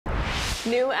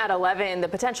New at 11, the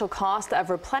potential cost of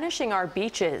replenishing our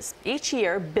beaches. Each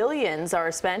year, billions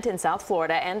are spent in South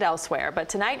Florida and elsewhere. But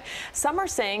tonight, some are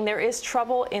saying there is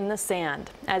trouble in the sand.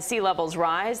 As sea levels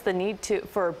rise, the need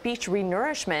for beach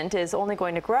re-nourishment is only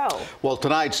going to grow. Well,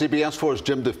 tonight, CBS 4's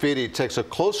Jim DeFede takes a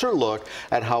closer look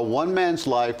at how one man's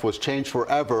life was changed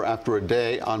forever after a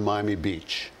day on Miami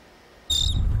Beach.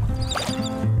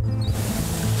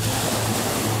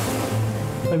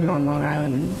 Living on Long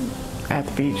Island at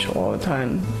the beach all the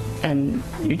time, and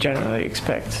you generally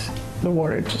expect the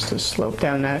water just to slope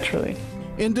down naturally.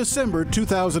 In December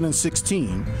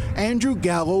 2016, Andrew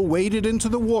Gallo waded into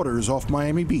the waters off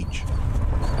Miami Beach.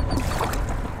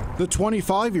 The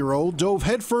 25-year-old dove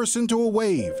headfirst into a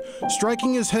wave,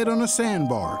 striking his head on a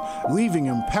sandbar, leaving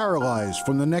him paralyzed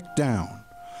from the neck down.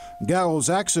 Gallo's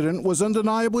accident was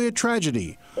undeniably a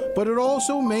tragedy, but it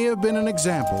also may have been an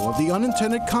example of the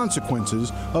unintended consequences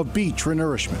of beach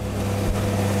re-nourishment.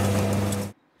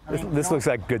 This looks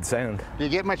like good sand. Do you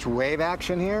get much wave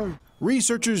action here?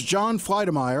 Researchers John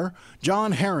Fleidemeyer,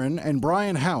 John Herron, and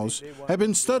Brian House have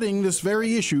been studying this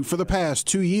very issue for the past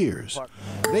 2 years.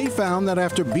 They found that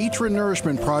after beach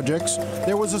re-nourishment projects,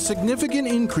 there was a significant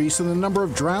increase in the number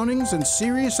of drownings and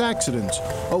serious accidents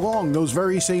along those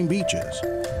very same beaches.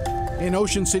 In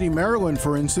Ocean City, Maryland,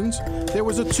 for instance, there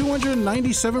was a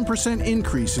 297%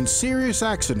 increase in serious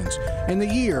accidents in the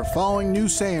year following new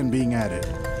sand being added.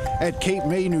 At Cape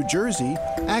May, New Jersey,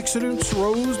 accidents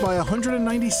rose by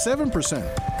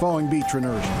 197% following beach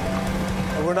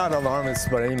re-nourishment. We're not alarmists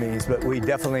by any means, but we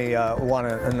definitely want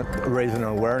to raise an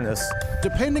awareness.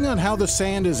 Depending on how the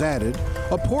sand is added,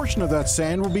 a portion of that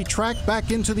sand will be tracked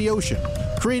back into the ocean,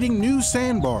 creating new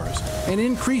sandbars and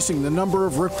increasing the number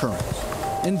of rip currents.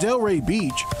 In Delray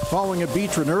Beach, following a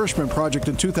beach re-nourishment project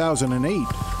in 2008,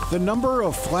 the number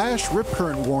of flash rip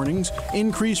current warnings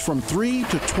increased from 3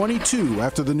 to 22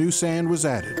 after the new sand was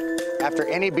added. After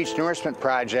any beach nourishment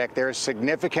project, there is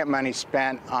significant money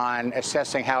spent on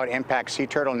assessing how it impacts sea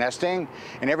turtle nesting.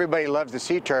 And everybody loves the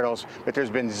sea turtles, but there's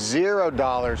been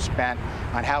 $0 spent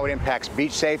on how it impacts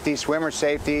beach safety, swimmer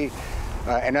safety,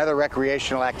 and other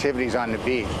recreational activities on the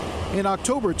beach. In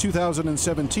October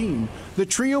 2017, the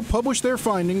trio published their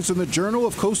findings in the Journal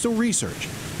of Coastal Research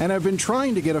and have been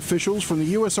trying to get officials from the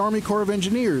U.S. Army Corps of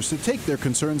Engineers to take their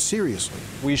concerns seriously.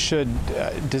 We should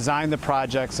design the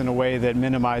projects in a way that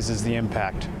minimizes the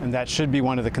impact, and that should be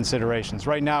one of the considerations.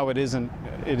 Right now, it isn't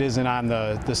on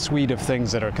the suite of things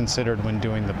that are considered when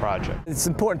doing the project. It's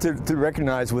important to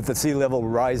recognize with the sea level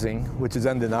rising, which is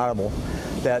undeniable,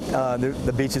 that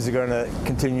the beaches are going to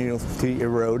continue to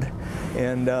erode.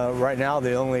 And right now,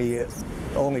 the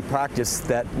only practice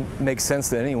that makes sense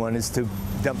to anyone is to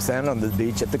dump sand on the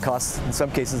beach at the cost, in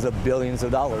some cases, of billions of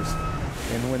dollars.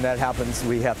 And when that happens,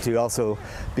 we have to also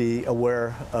be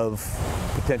aware of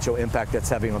potential impact that's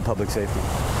having on public safety.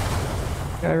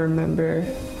 I remember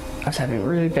I was having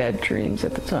really bad dreams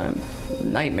at the time,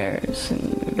 nightmares and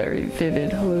very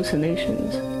vivid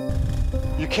hallucinations.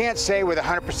 You can't say with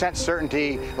 100%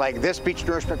 certainty, like this beach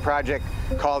nourishment project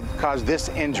caused this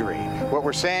injury. What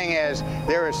we're saying is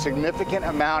there is a significant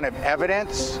amount of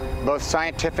evidence, both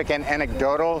scientific and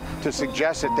anecdotal, to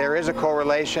suggest that there is a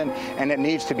correlation and it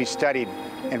needs to be studied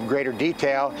in greater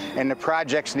detail, and the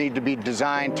projects need to be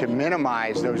designed to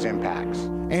minimize those impacts.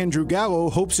 Andrew Gallo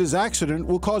hopes his accident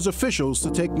will cause officials to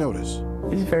take notice.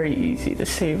 It's very easy to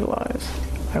save lives.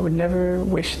 I would never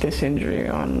wish this injury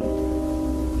on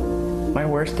my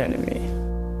worst enemy.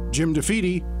 Jim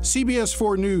DeFede, CBS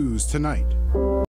 4 News Tonight.